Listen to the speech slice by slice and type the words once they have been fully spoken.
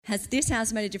Has this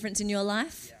house made a difference in your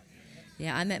life?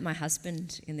 Yeah, I met my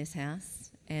husband in this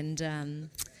house, and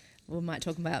we might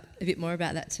talk about a bit more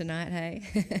about that tonight,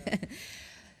 hey?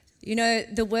 You know,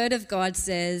 the Word of God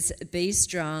says, be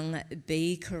strong,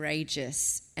 be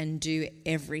courageous, and do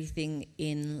everything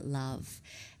in love.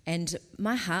 And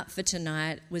my heart for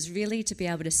tonight was really to be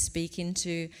able to speak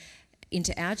into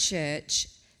our church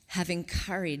having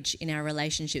courage in our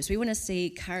relationships. We want to see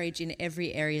courage in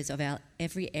every area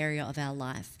of our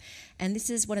life. And this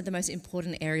is one of the most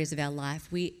important areas of our life.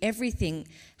 Everything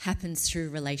happens through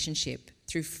relationship,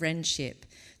 through friendship,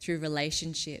 through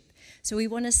relationship. So we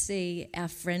want to see our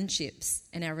friendships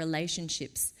and our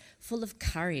relationships full of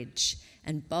courage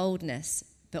and boldness,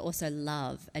 but also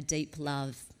love, a deep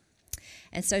love.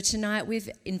 And so tonight we've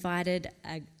invited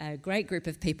a great group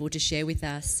of people to share with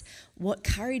us what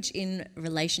courage in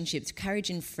relationships, courage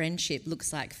in friendship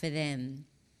looks like for them.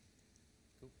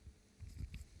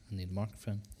 I need a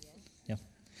microphone. Yeah.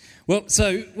 Well,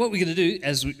 so what we're going to do,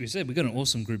 as we said, we've got an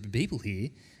awesome group of people here.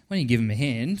 Why don't you give them a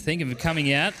hand? Thank them for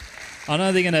coming out. I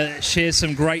know they're going to share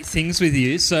some great things with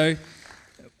you. So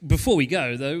before we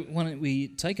go, though, why don't we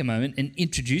take a moment and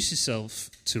introduce yourself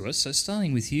to us. So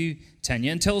starting with you,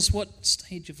 Tanya, and tell us what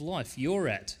stage of life you're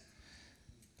at.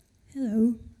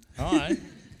 Hello. Hi.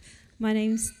 My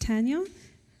name's Tanya.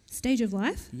 Stage of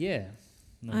life? Yeah.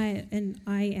 No.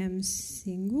 I am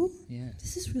single. Yeah.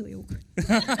 This is really awkward.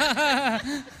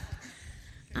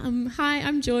 Hi,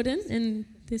 I'm Jordan, and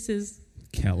this is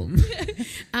Callum.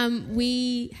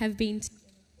 we have been.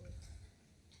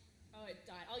 Oh, it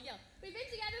died. Oh, yeah. We've been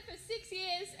together for 6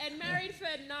 years and married for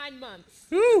 9 months.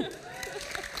 Woo!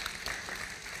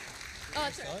 Oh,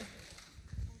 that's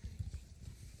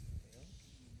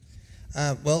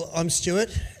right. Well, I'm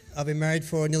Stuart. I've been married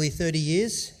for nearly 30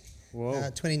 years. Whoa.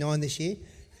 29 this year.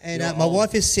 And You're my old.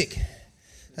 wife is sick.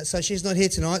 So she's not here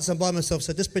tonight, so I'm by myself.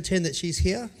 So just pretend that she's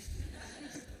here.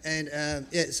 And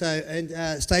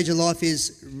stage of life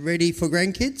is ready for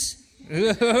grandkids.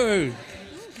 Ooh.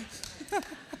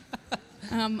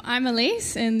 I'm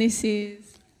Elise, and this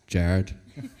is Jared.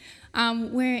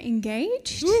 we're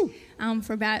engaged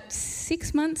for about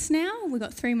 6 months now. We've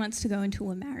got 3 months to go until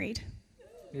we're married.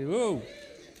 Whoa.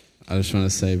 I just want to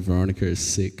say Veronica is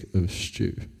sick of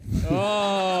stew.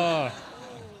 Oh.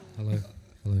 Hello.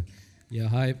 Yeah,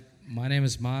 hi. My name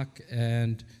is Mark,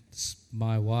 and it's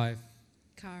my wife,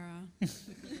 Cara.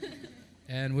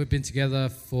 and we've been together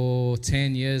for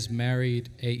 10 years, married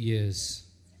 8 years.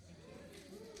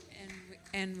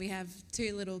 And we have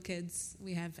 2 little kids.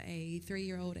 We have a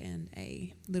 3-year-old and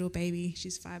a little baby.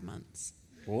 She's 5 months.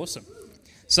 Awesome.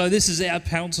 So this is our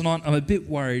panel tonight. I'm a bit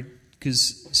worried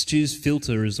because Stu's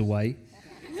filter is away,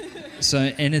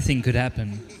 so anything could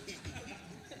happen.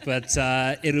 But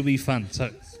it'll be fun.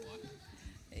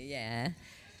 Yeah.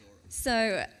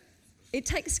 So it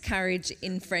takes courage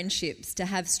in friendships to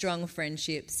have strong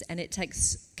friendships, and it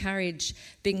takes courage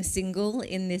being single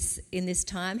in this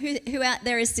time. Who out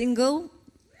there is single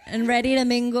and ready to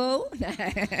mingle?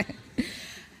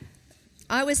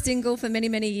 I was single for many,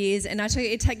 many years, and I tell you,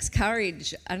 it takes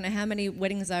courage. I don't know how many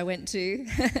weddings I went to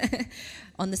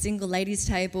on the single ladies'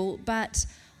 table, but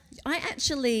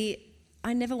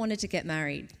I never wanted to get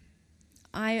married.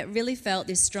 I really felt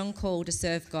this strong call to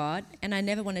serve God, and I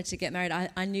never wanted to get married.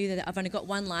 I knew that I've only got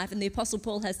one life, and the Apostle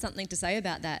Paul has something to say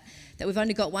about that we've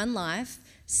only got one life,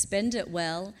 spend it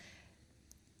well,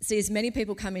 see as many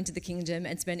people come into the kingdom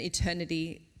and spend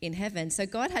eternity in heaven. So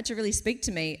God had to really speak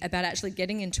to me about actually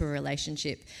getting into a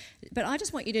relationship. But I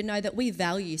just want you to know that we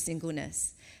value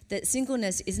singleness, that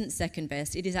singleness isn't second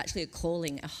best. It is actually a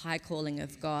calling, a high calling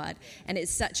of God. And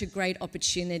it's such a great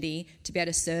opportunity to be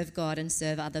able to serve God and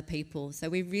serve other people. So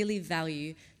we really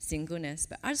value singleness.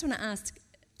 But I just want to ask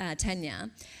Tanya,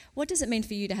 what does it mean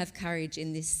for you to have courage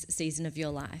in this season of your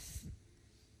life?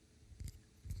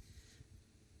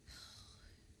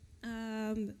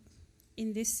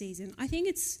 In this season, I think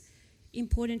it's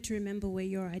important to remember where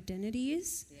your identity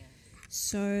is. Yeah.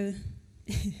 So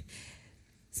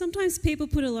sometimes people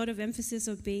put a lot of emphasis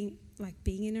on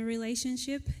being in a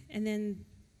relationship, and then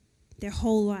their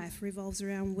whole life revolves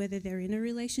around whether they're in a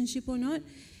relationship or not.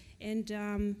 And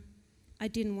I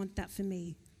didn't want that for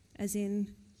me, as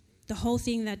in the whole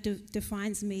thing that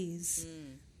defines me is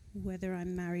whether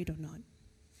I'm married or not,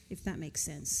 if that makes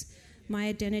sense. My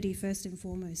identity, first and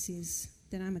foremost, is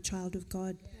that I'm a child of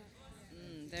God.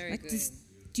 Very good.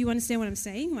 Do you understand what I'm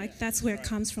saying? That's where it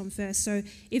comes from first. So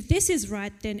if this is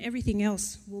right, then everything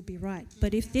else will be right.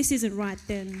 But if this isn't right,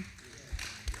 then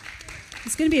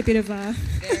it's going to be a bit of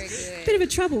a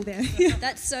trouble there.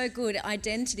 That's so good.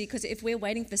 Identity, because if we're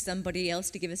waiting for somebody else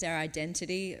to give us our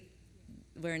identity,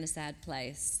 we're in a sad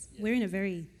place. We're in a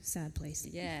very sad place.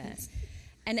 Yeah.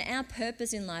 And our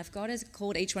purpose in life, God has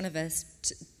called each one of us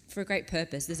for a great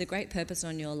purpose. There's a great purpose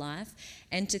on your life.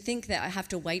 And to think that I have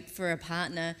to wait for a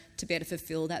partner to be able to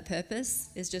fulfill that purpose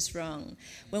is just wrong.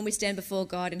 When we stand before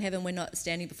God in heaven, we're not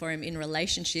standing before him in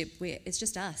relationship. It's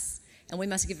just us. And we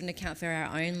must give an account for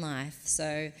our own life.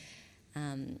 So,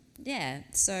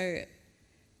 So,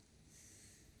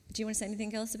 do you want to say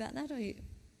anything else about that?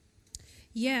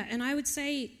 Yeah, and I would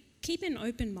say keep an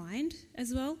open mind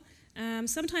as well.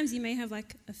 Sometimes you may have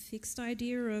like a fixed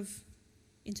idea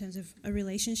in terms of a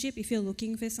relationship. If you're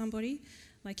looking for somebody,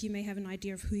 like you may have an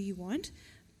idea of who you want.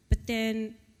 But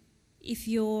then if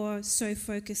you're so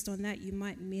focused on that, you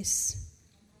might miss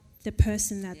the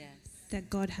person that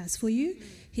God has for you.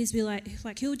 He'll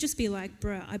just be like,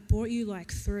 bruh, I brought you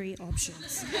like 3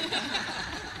 options.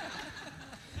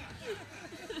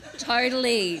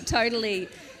 Totally.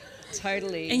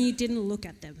 And you didn't look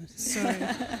at them. So,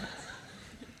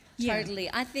 yeah. Totally.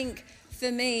 I think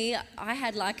for me, I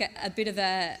had like a bit of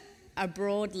a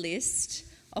broad list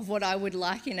of what I would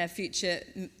like in a future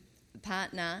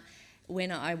partner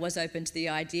when I was open to the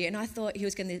idea. And I thought he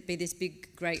was going to be this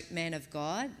big, great man of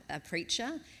God, a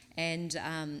preacher. And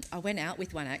I went out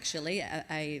with one actually,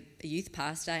 a youth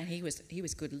pastor, and he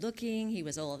was good looking, he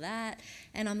was all that.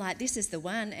 And I'm like, this is the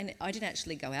one. And I didn't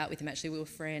actually go out with him, actually we were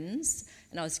friends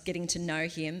and I was getting to know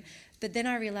him. But then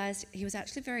I realised he was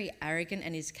actually very arrogant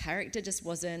and his character just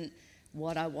wasn't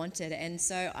what I wanted. And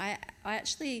so I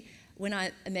actually, when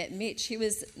I met Mitch, he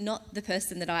was not the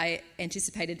person that I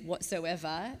anticipated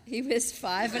whatsoever. He was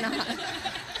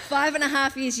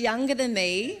 5.5 years younger than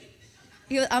me.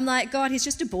 I'm like, God, he's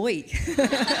just a boy.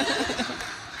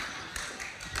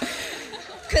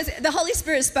 Because the Holy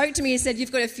Spirit spoke to me and said,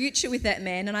 you've got a future with that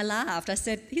man. And I laughed. I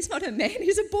said, he's not a man,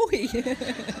 he's a boy.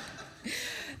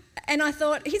 And I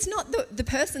thought, he's not the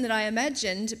person that I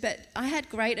imagined, but I had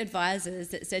great advisors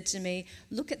that said to me,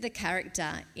 look at the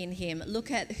character in him, look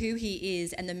at who he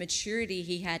is and the maturity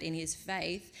he had in his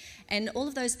faith. And all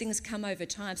of those things come over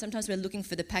time. Sometimes we're looking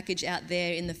for the package out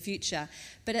there in the future,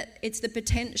 but it's the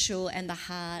potential and the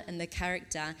heart and the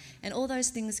character, and all those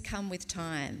things come with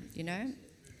time, you know?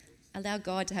 Allow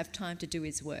God to have time to do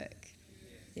his work.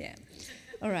 Yeah.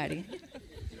 Alrighty.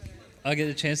 I get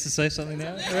a chance to say something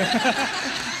now?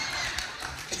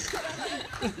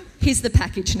 Here's the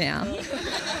package now.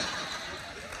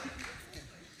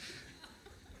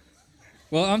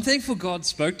 Well, I'm thankful God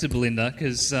spoke to Belinda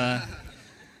because,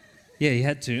 he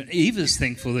had to. Eva's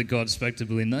thankful that God spoke to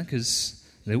Belinda because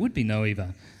there would be no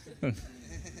Eva.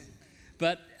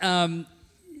 But, God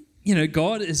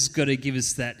has got to give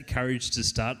us that courage to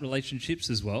start relationships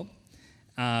as well.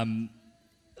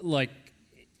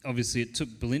 Obviously it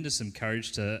took Belinda some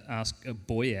courage to ask a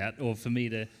boy out or for me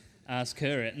to ask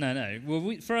her out. No.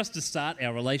 Well, for us to start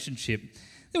our relationship,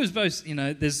 there was both,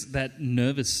 there's that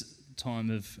nervous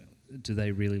time of, do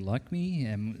they really like me?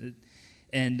 And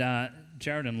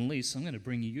Jared and Elise, I'm going to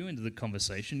bring you into the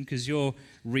conversation because you're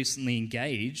recently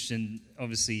engaged and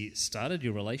obviously started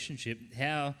your relationship.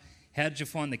 How did you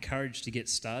find the courage to get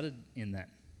started in that?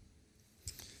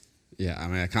 Yeah, I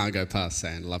mean, I can't go past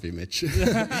saying, love you, Mitch.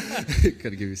 Got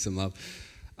to give you some love.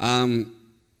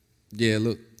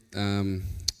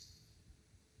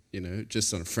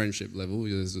 Just on a friendship level,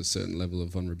 there's a certain level of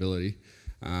vulnerability.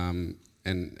 And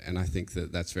I think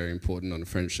that that's very important on a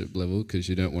friendship level because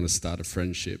you don't want to start a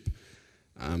friendship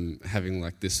having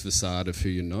like this facade of who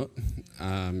you're not.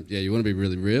 You want to be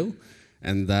really real.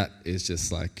 And that is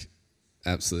just like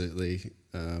absolutely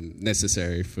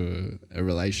necessary for a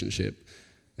relationship.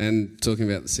 And talking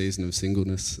about the season of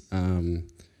singleness,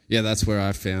 that's where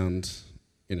I found,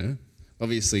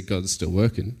 obviously God's still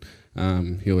working.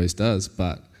 He always does.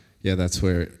 But, that's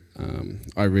where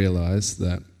I realised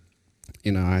that, I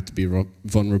had to be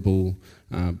vulnerable,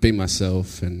 be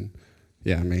myself. And,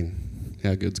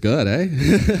 how good's God, eh?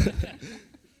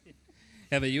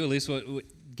 How about you, Elise? What,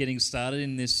 getting started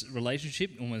in this relationship,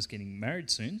 almost getting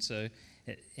married soon. So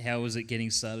how was it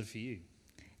getting started for you?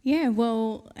 Yeah,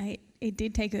 well, it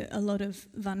did take a lot of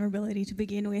vulnerability to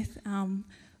begin with,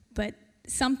 but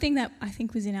something that I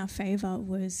think was in our favour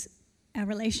was our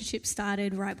relationship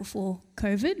started right before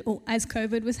COVID, or as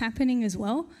COVID was happening as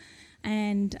well,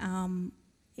 and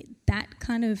that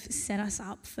kind of set us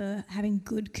up for having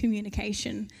good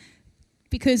communication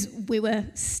because we were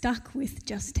stuck with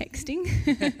just texting.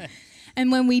 And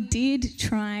when we did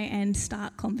try and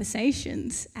start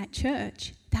conversations at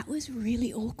church, that was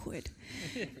really awkward.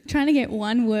 Trying to get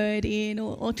one word in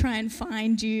or try and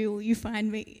find you or you find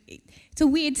me. It's a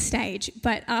weird stage,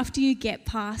 but after you get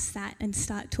past that and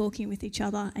start talking with each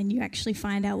other and you actually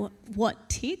find out what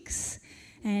ticks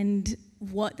and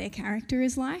what their character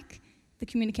is like, the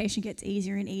communication gets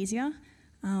easier and easier.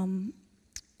 And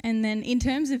then in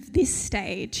terms of this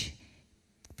stage,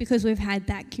 because we've had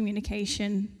that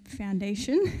communication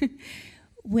foundation,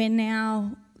 we're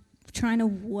now trying to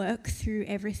work through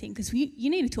everything, because you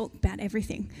need to talk about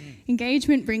everything.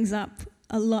 Engagement brings up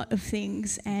a lot of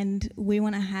things, and we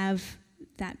want to have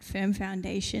that firm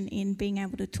foundation in being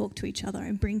able to talk to each other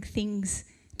and bring things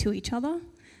to each other.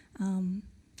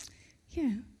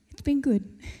 Yeah, it's been good.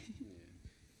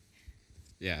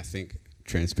 Yeah, I think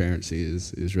transparency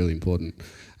is really important.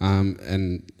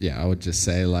 And yeah, I would just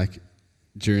say, like,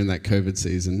 during that COVID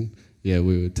season, yeah,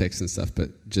 we would text and stuff,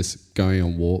 but just going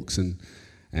on walks and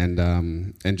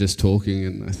just talking,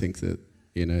 and I think that,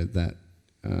 you know, that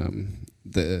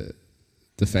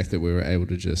the fact that we were able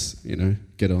to just, you know,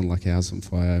 get on like a house on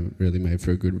fire really made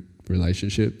for a good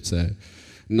relationship. So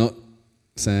not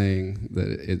saying that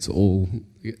it's all,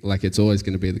 like, it's always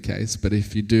going to be the case, but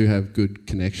if you do have good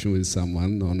connection with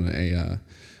someone on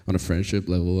a friendship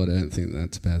level, I don't think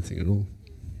that's a bad thing at all.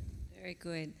 Very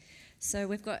good. So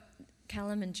we've got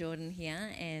Callum and Jordan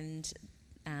here, and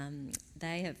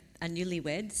they are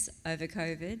newlyweds over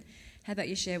COVID. How about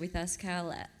you share with us,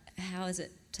 Carl, how has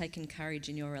it taken courage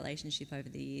in your relationship over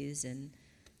the years, and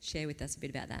share with us a bit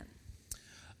about that?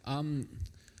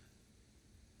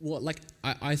 Well, like,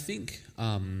 I think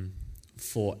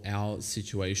for our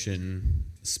situation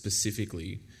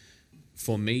specifically,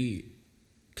 for me,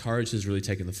 courage has really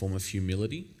taken the form of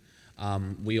humility.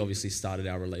 We obviously started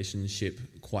our relationship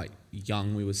quite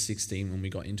young. We were 16 when we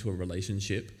got into a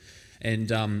relationship. And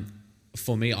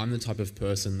for me, I'm the type of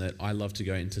person that I love to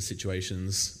go into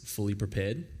situations fully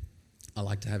prepared. I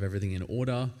like to have everything in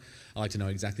order. I like to know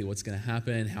exactly what's going to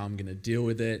happen, how I'm going to deal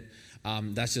with it.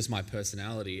 That's just my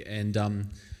personality. And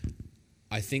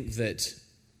I think that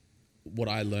what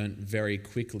I learned very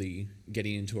quickly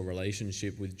getting into a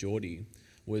relationship with Geordie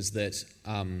was that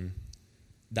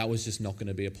that was just not going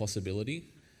to be a possibility.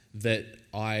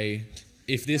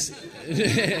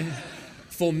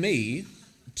 For me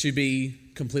to be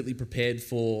completely prepared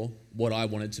for what I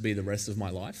wanted to be the rest of my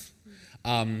life,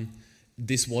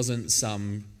 this wasn't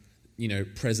some, you know,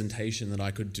 presentation that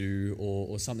I could do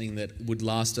or something that would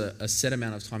last a set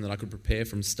amount of time that I could prepare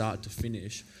from start to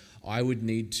finish. I would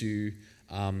need to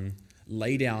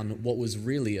lay down what was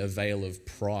really a veil of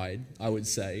pride, I would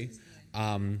say,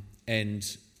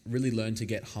 and really learn to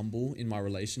get humble in my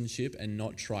relationship and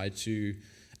not try to,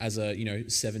 as a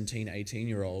 17,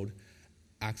 18-year-old,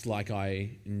 act like I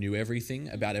knew everything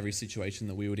about every situation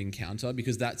that we would encounter,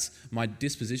 because that's my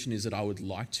disposition, is that I would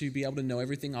like to be able to know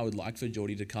everything. I would like for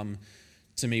Geordie to come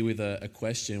to me with a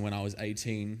question when I was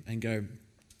 18 and go,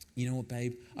 you know what,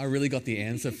 babe, I really got the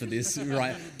answer for this,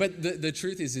 right? But the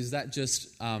truth is that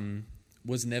just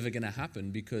was never going to happen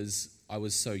because I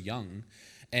was so young.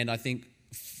 And I think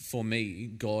for me,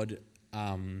 God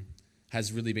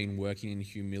has really been working in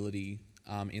humility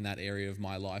in that area of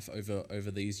my life over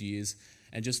these years,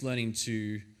 and just learning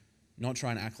to not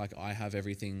try and act like I have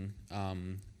everything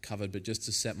covered, but just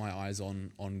to set my eyes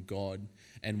on God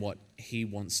and what He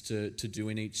wants to do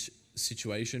in each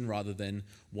situation, rather than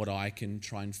what I can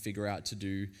try and figure out to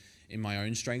do in my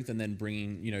own strength. And then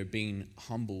being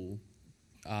humble,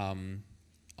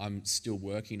 I'm still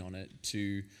working on it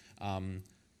to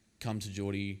come to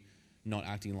Geordie not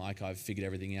acting like I've figured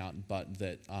everything out, but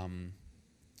that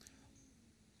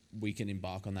we can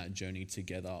embark on that journey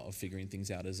together of figuring things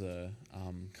out as a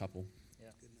couple.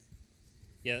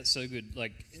 Yeah, that's so good.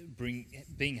 Like,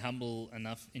 being humble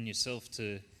enough in yourself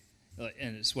to,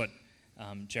 and it's what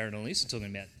Jared and Lisa are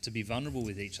talking about, to be vulnerable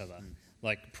with each other.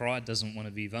 Like, pride doesn't want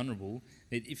to be vulnerable.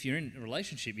 If you're in a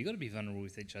relationship, you've got to be vulnerable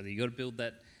with each other. You've got to build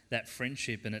that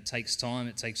friendship, and it takes time,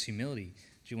 it takes humility.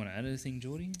 Do you want to add anything,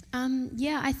 Geordie?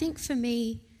 Yeah, I think for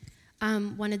me,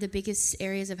 one of the biggest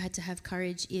areas I've had to have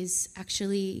courage is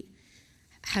actually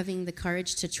having the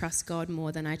courage to trust God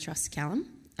more than I trust Callum.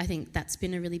 I think that's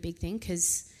been a really big thing,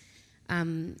 because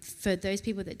for those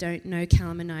people that don't know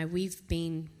Callum and I, we've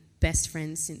been best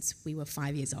friends since we were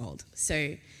 5 years old.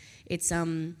 So it's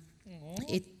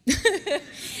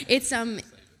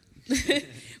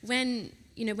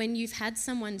when you've had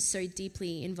someone so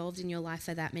deeply involved in your life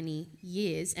for that many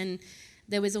years, and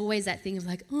there was always that thing of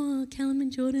like, oh, Callum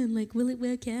and Jordan, like, will it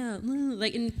work out?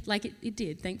 It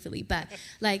did, thankfully. But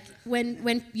like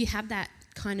when you have that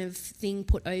kind of thing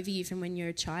put over you from when you're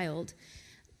a child,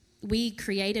 we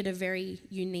created a very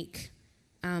unique,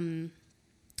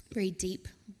 very deep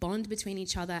bond between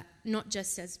each other, not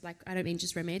just as, like, I don't mean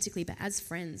just romantically, but as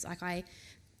friends. Like,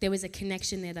 there was a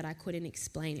connection there that I couldn't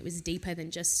explain. It was deeper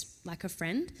than just like a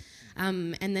friend.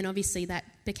 And then obviously that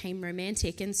became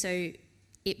romantic. And so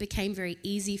it became very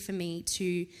easy for me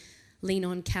to lean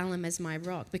on Callum as my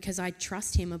rock because I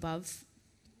trust him above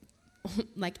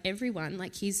like everyone.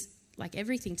 Like he's like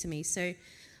everything to me. So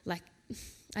like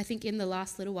I think in the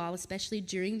last little while, especially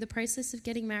during the process of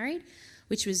getting married,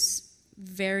 which was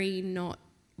very not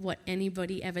what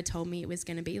anybody ever told me it was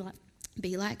going to be like.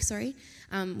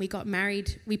 We got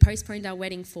married. We postponed our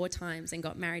wedding 4 times and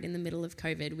got married in the middle of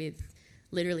COVID with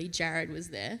literally Jared was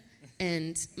there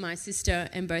and my sister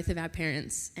and both of our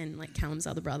parents and like Callum's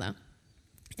other brother.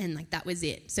 And like that was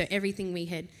it. So everything we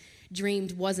had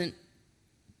dreamed wasn't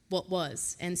what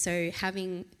was. And so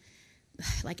having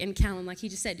like, and Callum, like he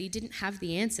just said, he didn't have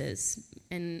the answers.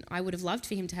 And I would have loved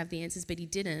for him to have the answers, but he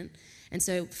didn't. And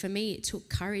so for me, it took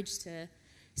courage to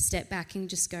step back and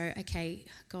just go, okay,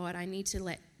 God, I need to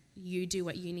let you do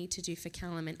what you need to do for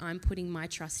Callum, and I'm putting my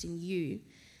trust in you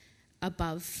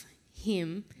above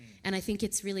him. And I think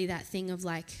it's really that thing of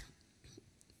like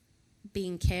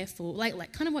being careful,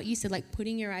 like kind of what you said, like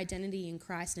putting your identity in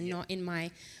Christ and not in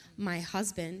my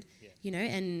husband, you know,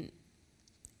 and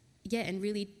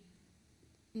really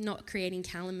not creating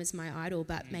Callum as my idol,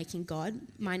 but making God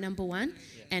my number one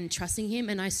and trusting him.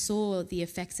 And I saw the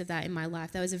effects of that in my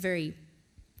life. That was a very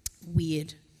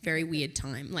weird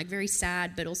time, like very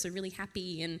sad, but also really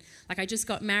happy. And like I just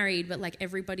got married, but like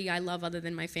everybody I love other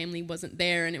than my family wasn't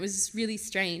there. And it was really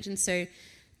strange. And so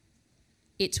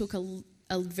it took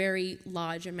a very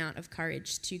large amount of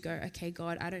courage to go, okay,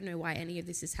 God, I don't know why any of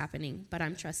this is happening, but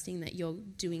I'm trusting that you're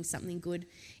doing something good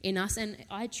in us. And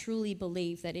I truly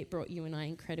believe that it brought you and I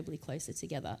incredibly closer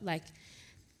together. Like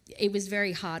it was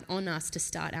very hard on us to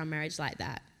start our marriage like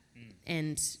that.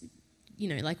 And you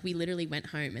know, like we literally went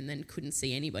home and then couldn't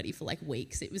see anybody for like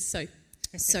weeks. It was so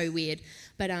weird.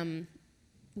 But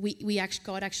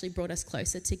God actually brought us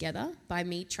closer together by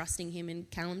me trusting him and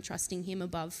Callum trusting him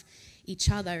above each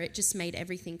other. It just made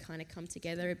everything kind of come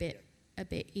together a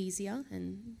bit easier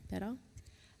and better.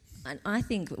 And I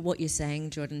think what you're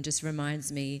saying, Jordan, just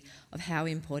reminds me of how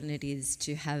important it is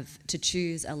to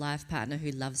choose a life partner who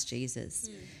loves Jesus.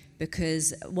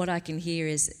 Because what I can hear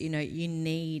is, you know, you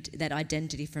need that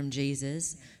identity from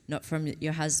Jesus, not from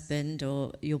your husband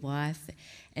or your wife.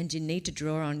 And you need to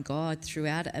draw on God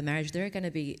throughout a marriage. There are going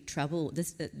to be trouble.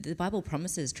 The Bible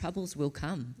promises troubles will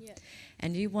come. Yeah.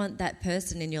 And you want that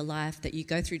person in your life that you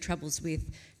go through troubles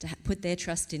with to put their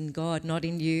trust in God, not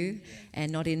in you,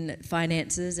 and not in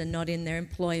finances and not in their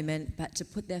employment, but to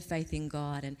put their faith in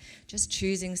God. And just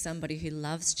choosing somebody who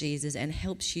loves Jesus and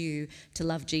helps you to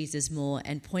love Jesus more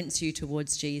and points you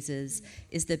towards Jesus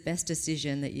is the best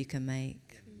decision that you can make.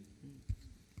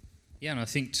 Yeah, and I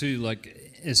think too,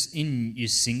 like, as in your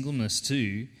singleness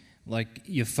too, like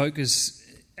our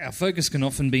focus can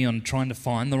often be on trying to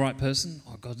find the right person.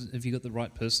 Oh God, have you got the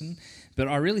right person? But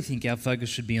I really think our focus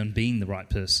should be on being the right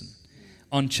person,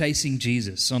 on chasing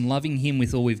Jesus, on loving him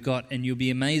with all we've got. And you'll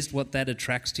be amazed what that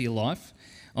attracts to your life,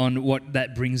 on what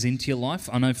that brings into your life.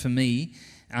 I know for me,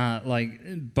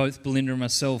 like both Belinda and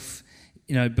myself,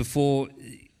 you know, before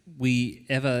we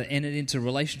ever entered into a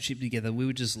relationship together, we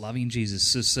were just loving Jesus,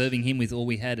 so serving him with all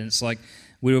we had. And it's like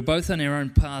we were both on our own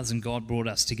paths and God brought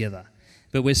us together.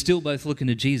 But we're still both looking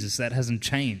to Jesus. That hasn't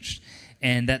changed.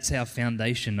 And that's our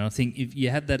foundation. And I think if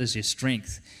you have that as your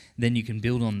strength, then you can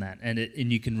build on that. And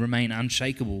you can remain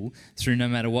unshakable through no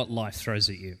matter what life throws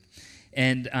at you.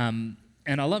 And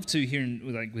I love to hear,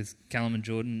 like with Callum and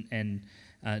Jordan and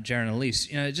Jared and Elise,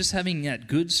 you know, just having that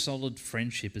good, solid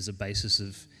friendship as a basis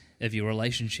of your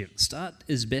relationship. Start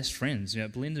as best friends. You know,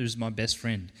 Belinda is my best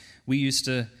friend. We used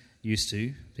to,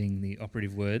 being the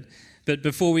operative word, but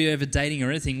before we were ever dating or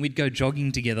anything, we'd go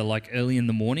jogging together like early in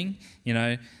the morning, you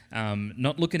know,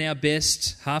 not looking our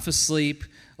best, half asleep,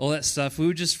 all that stuff. We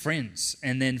were just friends.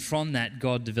 And then from that,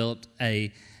 God developed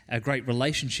a great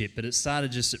relationship, but it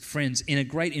started just at friends in a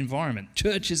great environment.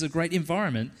 Church is a great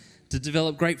environment to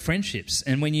develop great friendships.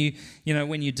 And when you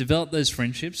develop those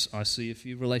friendships, I see a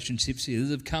few relationships here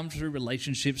that have come through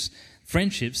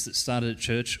friendships that started at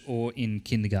church or in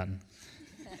kindergarten.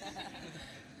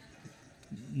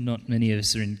 Not many of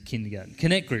us are in kindergarten.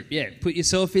 Connect group, yeah. Put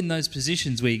yourself in those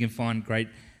positions where you can find great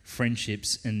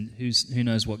friendships, and who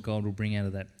knows what God will bring out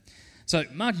of that. So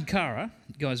Mark and Cara,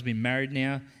 you guys have been married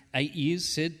now 8 years,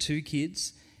 said 2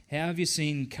 kids. How have you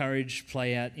seen courage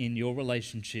play out in your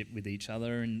relationship with each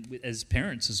other and as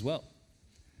parents as well?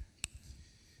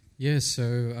 Yeah,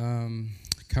 so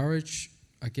courage,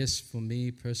 I guess for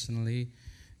me personally,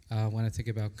 when I think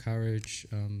about courage,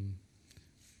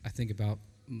 I think about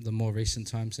the more recent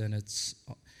times, and it's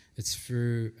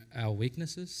through our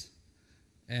weaknesses.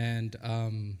 And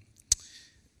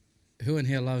who in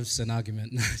here loves an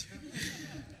argument?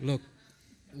 Look,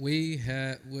 we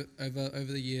have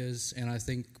over the years, and I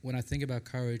think when I think about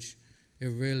courage, it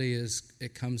really is.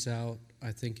 It comes out,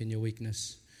 I think, in your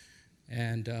weakness,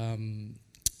 and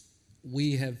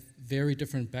we have very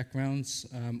different backgrounds.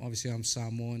 Obviously, I'm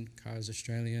Samoan, Kara's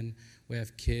Australian. We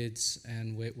have kids,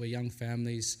 and we're young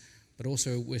families, but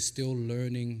also we're still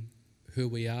learning who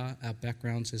we are, our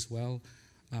backgrounds as well,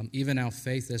 even our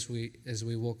faith as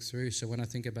we walk through. So when I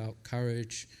think about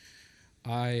courage,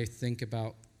 I think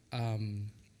about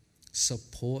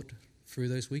support through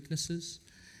those weaknesses.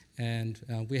 And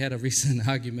we had a recent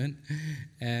argument,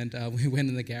 and we went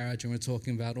in the garage and we're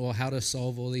talking about how to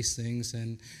solve all these things.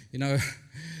 And,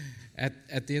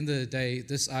 at the end of the day,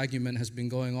 this argument has been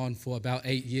going on for about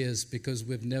 8 years because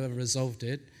we've never resolved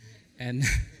it. And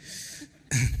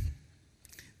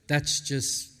that's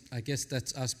just, I guess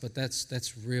that's us, but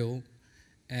that's real.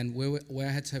 And where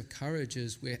I had to have courage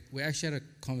is we actually had a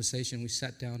conversation. We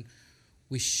sat down,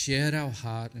 we shared our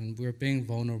heart, and we were being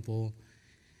vulnerable.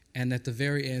 And at the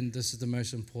very end, this is the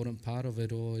most important part of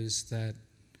it all, is that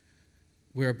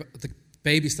the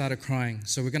baby started crying.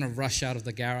 So we're going to rush out of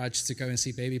the garage to go and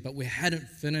see baby, but we hadn't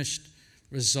finished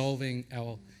resolving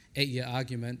our 8-year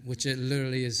argument, which it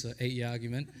literally is an 8-year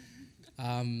argument.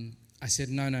 I said,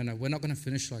 no, we're not going to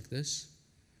finish like this.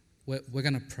 We're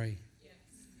going to pray. Yes.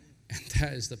 And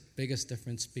that is the biggest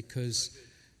difference, because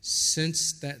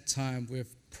since that time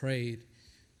we've prayed,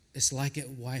 it's like it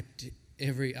wiped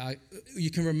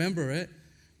you can remember it,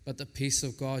 but the peace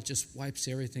of God just wipes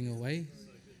everything away,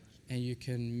 and you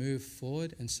can move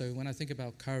forward. And so when I think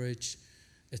about courage,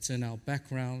 it's in our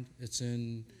background, it's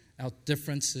in our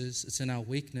differences, it's in our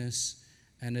weakness,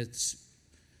 and it's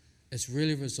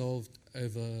really resolved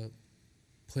over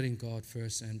putting God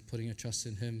first and putting your trust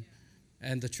in Him.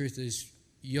 And the truth is,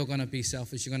 you're going to be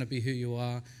selfish, you're going to be who you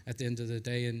are at the end of the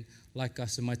day, and like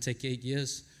us, it might take 8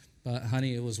 years, but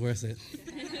honey, it was worth it.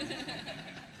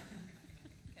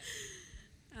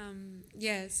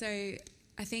 So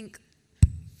I think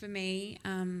for me,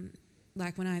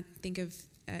 like when I think of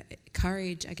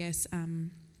courage, I guess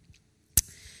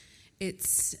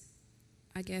it's,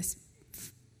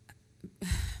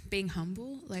 being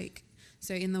humble. Like,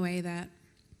 so in the way that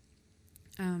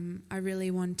I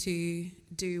really want to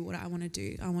do what I want to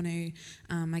do. I want to,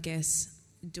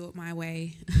 do it my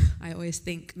way. I always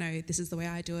think, no, this is the way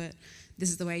I do it. This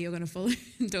is the way you're going to follow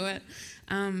and do it.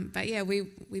 But yeah,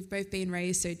 we've both been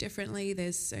raised so differently.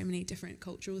 There's so many different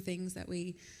cultural things that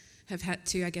we have had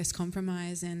to,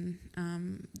 compromise. And,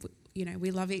 we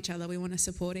love each other. We want to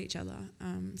support each other.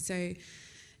 So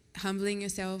humbling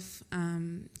yourself,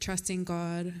 trusting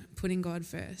God, putting God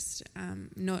first,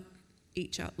 not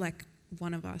each other, like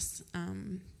one of us,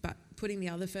 but putting the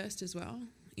other first as well.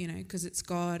 Because it's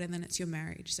God and then it's your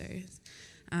marriage. So,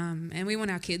 and we want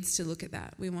our kids to look at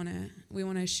that. We want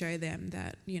to show them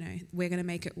that we're going to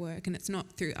make it work, and it's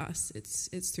not through us.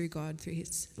 It's through God, through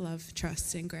His love,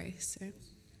 trust, and grace. So.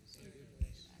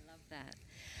 I love that.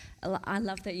 I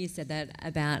love that you said that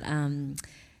about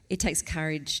it takes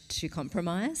courage to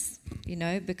compromise.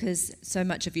 Because so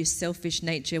much of your selfish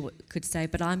nature could say,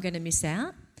 "But I'm going to miss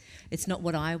out. It's not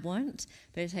what I want,"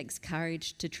 but it takes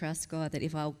courage to trust God that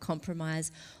if I'll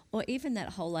compromise, or even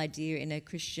that whole idea in a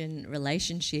Christian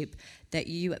relationship that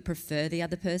you prefer the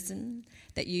other person,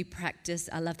 that you practice,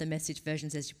 I love the Message version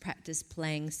says you practice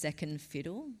playing second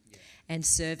fiddle and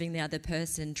serving the other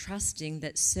person, trusting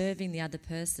that serving the other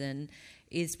person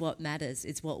is what matters,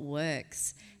 it's what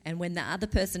works. And when the other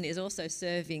person is also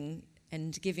serving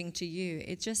and giving to you,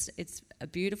 it's a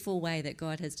beautiful way that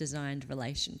God has designed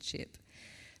relationship.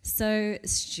 So,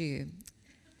 Stu.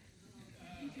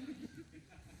 I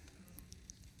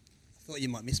thought you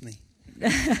might miss me.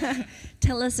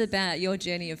 Tell us about your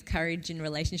journey of courage in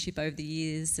relationship over the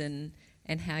years and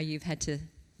how you've had to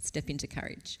step into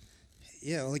courage.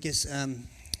 Yeah, well, I guess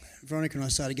Veronica and I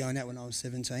started going out when I was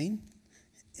 17,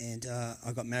 and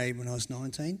I got married when I was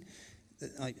 19.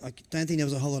 I don't think there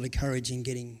was a whole lot of courage in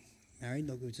getting married.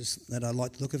 It was just that I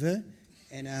liked the look of her.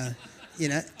 And,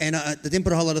 and I didn't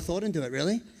put a whole lot of thought into it,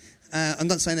 really. I'm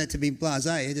not saying that to be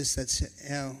blasé, just that's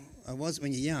how I was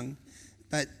when you're young.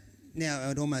 But now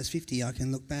at almost 50, I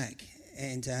can look back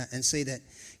and see that,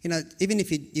 even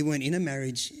if you weren't in a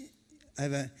marriage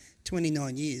over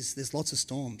 29 years, there's lots of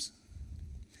storms.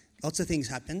 Lots of things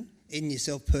happen in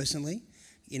yourself personally,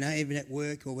 even at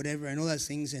work or whatever, and all those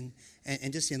things, and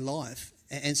just in life.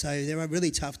 And so there are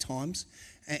really tough times.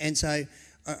 And so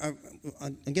I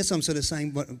guess I'm sort of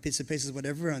saying bits and pieces of what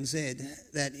everyone said,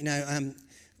 that,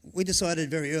 we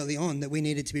decided very early on that we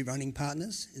needed to be running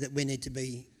partners, that we need to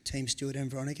be Team Stuart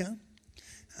and Veronica,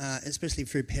 especially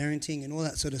through parenting and all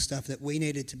that sort of stuff, that we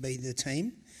needed to be the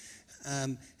team.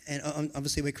 And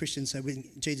obviously we're Christians, so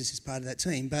Jesus is part of that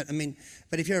team. But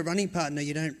if you're a running partner,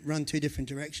 you don't run two different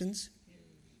directions.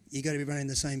 You've got to be running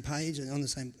the same page and on the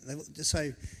same level. Just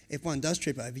so if one does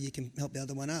trip over, you can help the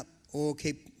other one up, or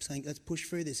keep saying, "Let's push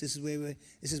through this. This is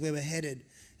where we're headed."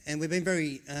 And we've been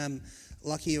very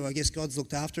lucky, or I guess God's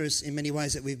looked after us in many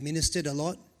ways, that we've ministered a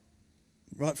lot,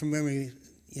 right from when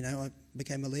I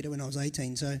became a leader when I was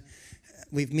 18. So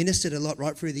we've ministered a lot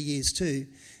right through the years too.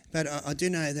 But I do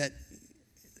know that,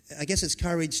 I guess it's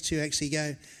courage to actually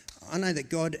go, I know that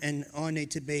God and I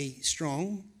need to be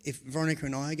strong if Veronica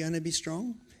and I are going to be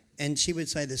strong. And she would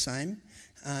say the same.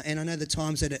 And I know the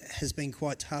times that it has been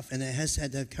quite tough and it has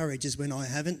had to have courage is when I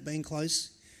haven't been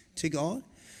close to God.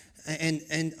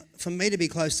 And for me to be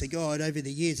close to God over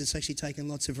the years, it's actually taken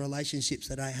lots of relationships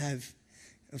that I have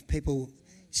of people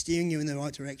steering you in the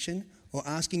right direction or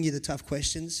asking you the tough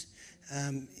questions,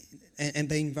 and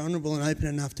being vulnerable and open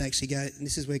enough to actually go, and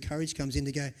this is where courage comes in,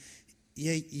 to go,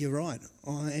 yeah, you're right,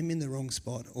 I am in the wrong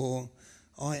spot, or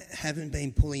I haven't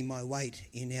been pulling my weight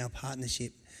in our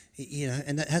partnership,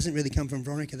 and that hasn't really come from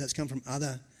Veronica, that's come from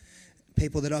other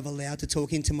people that I've allowed to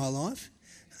talk into my life,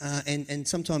 and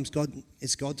sometimes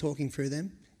it's God talking through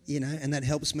them, and that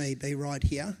helps me be right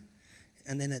here,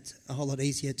 and then it's a whole lot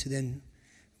easier to then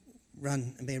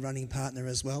run and be a running partner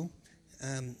as well.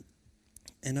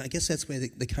 And I guess that's where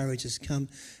the courage has come,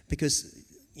 because,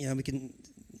 we can,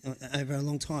 over a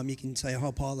long time, you can say a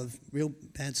whole pile of real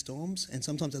bad storms, and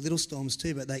sometimes the little storms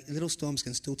too, but little storms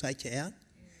can still take you out,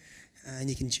 and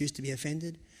you can choose to be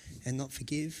offended and not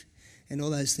forgive, and all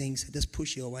those things that just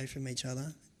push you away from each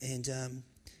other. And, so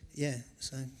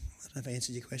I don't know if I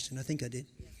answered your question. I think I did.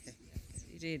 Yeah.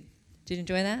 You did. Did you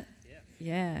enjoy that?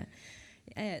 Yeah.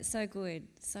 Yeah, it's so good,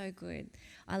 so good.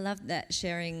 I love that,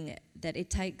 sharing that it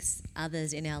takes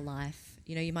others in our life.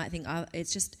 You might think,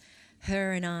 it's just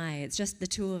her and I, it's just the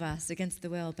two of us against the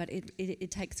world, but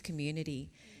it takes community.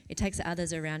 It takes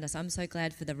others around us. I'm so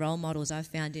glad for the role models I've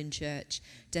found in church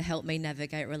to help me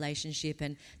navigate relationship,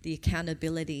 and the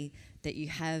accountability that you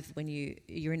have when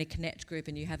you're in a connect group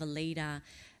and you have a leader,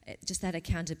 just that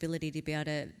accountability to be able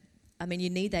to,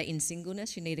 you need that in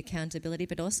singleness, you need accountability,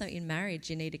 but also in marriage,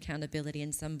 you need accountability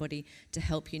and somebody to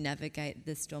help you navigate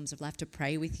the storms of life, to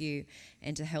pray with you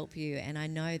and to help you. And I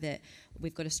know that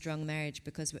we've got a strong marriage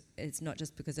because it's not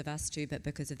just because of us two, but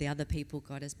because of the other people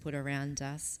God has put around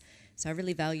us. So I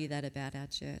really value that about our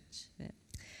church.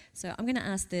 So I'm going to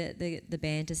ask the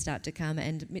band to start to come,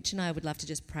 and Mitch and I would love to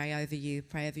just pray over you,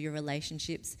 pray over your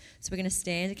relationships. So we're going to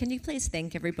stand. Can you please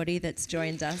thank everybody that's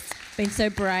joined us? Been so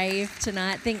brave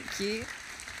tonight. Thank you.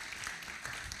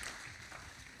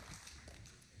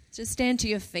 Just stand to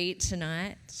your feet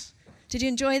tonight. Did you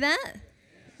enjoy that?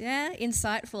 Yeah,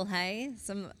 insightful, hey?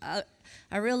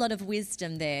 A real lot of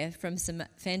wisdom there from some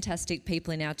fantastic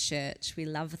people in our church. We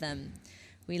love them.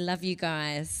 We love you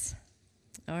guys.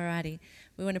 Alrighty.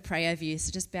 We want to pray over you,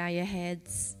 so just bow your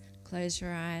heads, close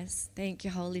your eyes. Thank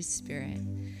you, Holy Spirit.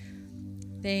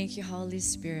 Thank you, Holy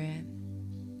Spirit.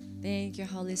 Thank you,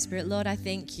 Holy Spirit. Lord, I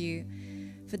thank you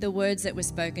for the words that were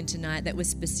spoken tonight that were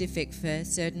specific for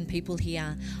certain people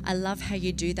here. I love how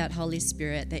you do that, Holy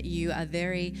Spirit, that you are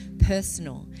very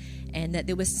personal, and that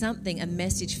there was a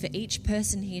message for each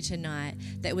person here tonight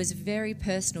that was very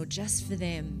personal just for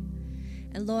them.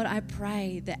 And Lord, I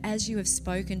pray that as you have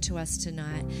spoken to us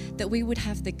tonight, that we would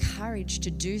have the courage to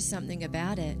do something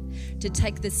about it, to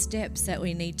take the steps that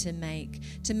we need to make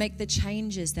the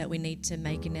changes that we need to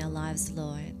make in our lives,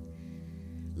 Lord.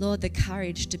 Lord, the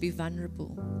courage to be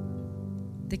vulnerable,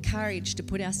 the courage to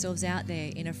put ourselves out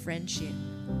there in a friendship,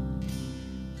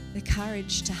 the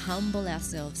courage to humble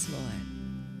ourselves,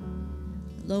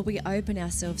 Lord. Lord, we open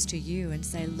ourselves to you and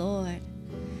say, Lord,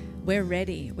 we're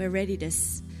ready. We're ready to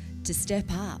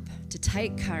step up, to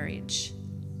take courage.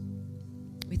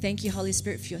 We thank you, Holy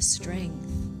Spirit, for your strength,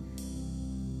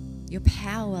 your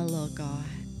power, Lord God.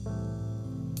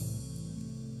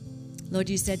 Lord,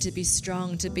 you said to be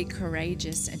strong, to be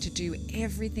courageous, and to do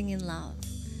everything in love.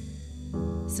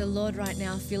 So, Lord, right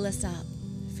now, fill us up.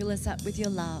 Fill us up with your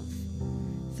love.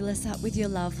 Fill us up with your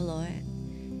love, Lord.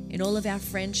 In all of our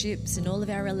friendships, in all of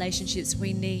our relationships,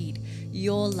 we need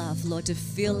your love, Lord, to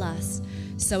fill us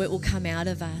so it will come out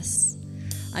of us.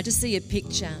 I just see a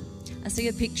picture. I see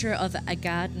a picture of a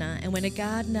gardener, and when a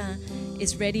gardener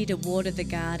is ready to water the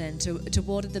garden, to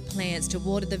water the plants, to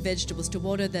water the vegetables, to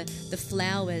water the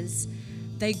flowers,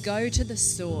 they go to the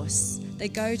source. They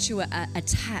go to a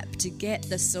tap to get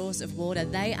the source of water.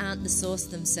 They aren't the source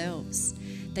themselves.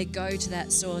 they go to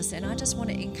that source. And I just want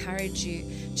to encourage you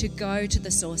to go to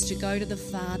the source, to go to the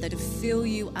Father, to fill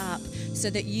you up so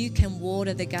that you can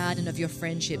water the garden of your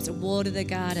friendships, water the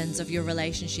gardens of your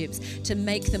relationships, to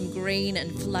make them green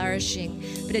and flourishing.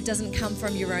 But it doesn't come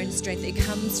from your own strength. It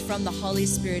comes from the Holy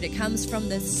Spirit. It comes from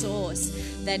the source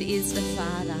that is the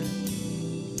Father.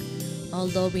 Oh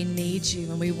Lord, we need you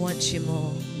and we want you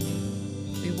more.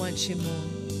 We want you more.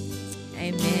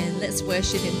 Amen. Let's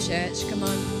worship Him, church. Come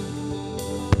on.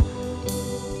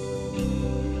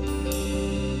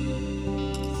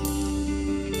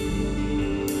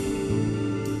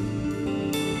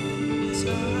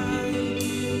 So